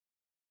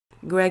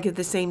Greg, at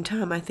the same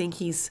time, I think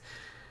he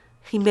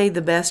made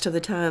the best of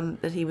the time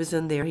that he was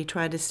in there. He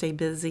tried to stay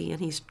busy,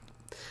 and he's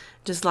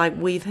just like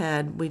we've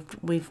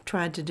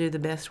tried to do the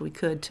best we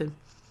could to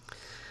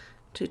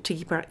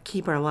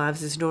keep our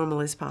lives as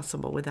normal as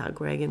possible without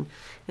Greg,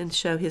 and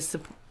show his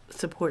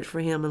support for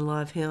him and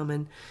love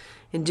him,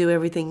 and do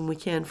everything we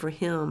can for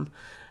him.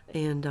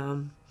 And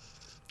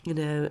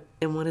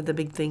and one of the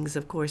big things,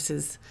 of course,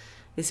 is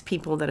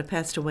people that have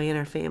passed away in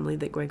our family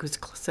that Greg was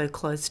so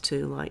close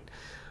to, like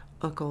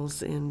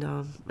uncles, and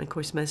of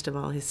course most of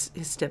all his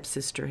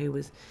stepsister,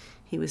 who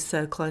he was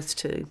so close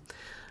to.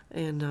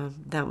 And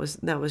that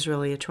was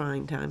really a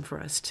trying time for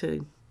us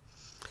too,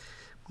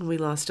 when we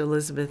lost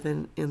Elizabeth,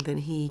 and then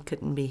he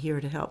couldn't be here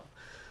to help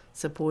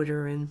support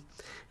her. And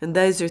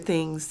those are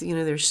things,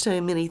 there's so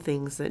many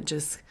things that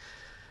just,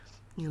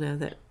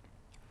 that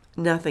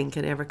nothing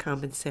can ever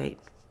compensate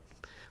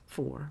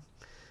for,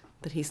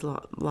 that he's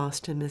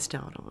lost and missed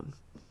out on.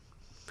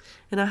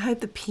 And I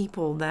hope the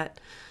people that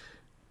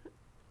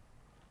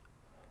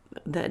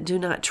do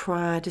not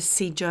try to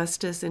see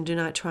justice and do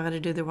not try to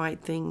do the right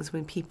things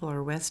when people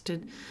are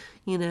arrested,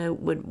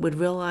 would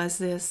realize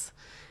this,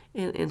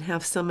 and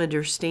have some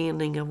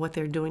understanding of what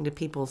they're doing to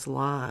people's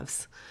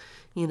lives.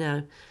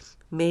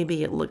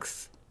 Maybe it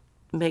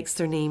makes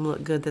their name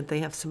look good that they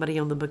have somebody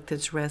on the book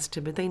that's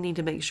arrested, but they need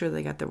to make sure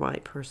they got the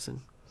right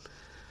person.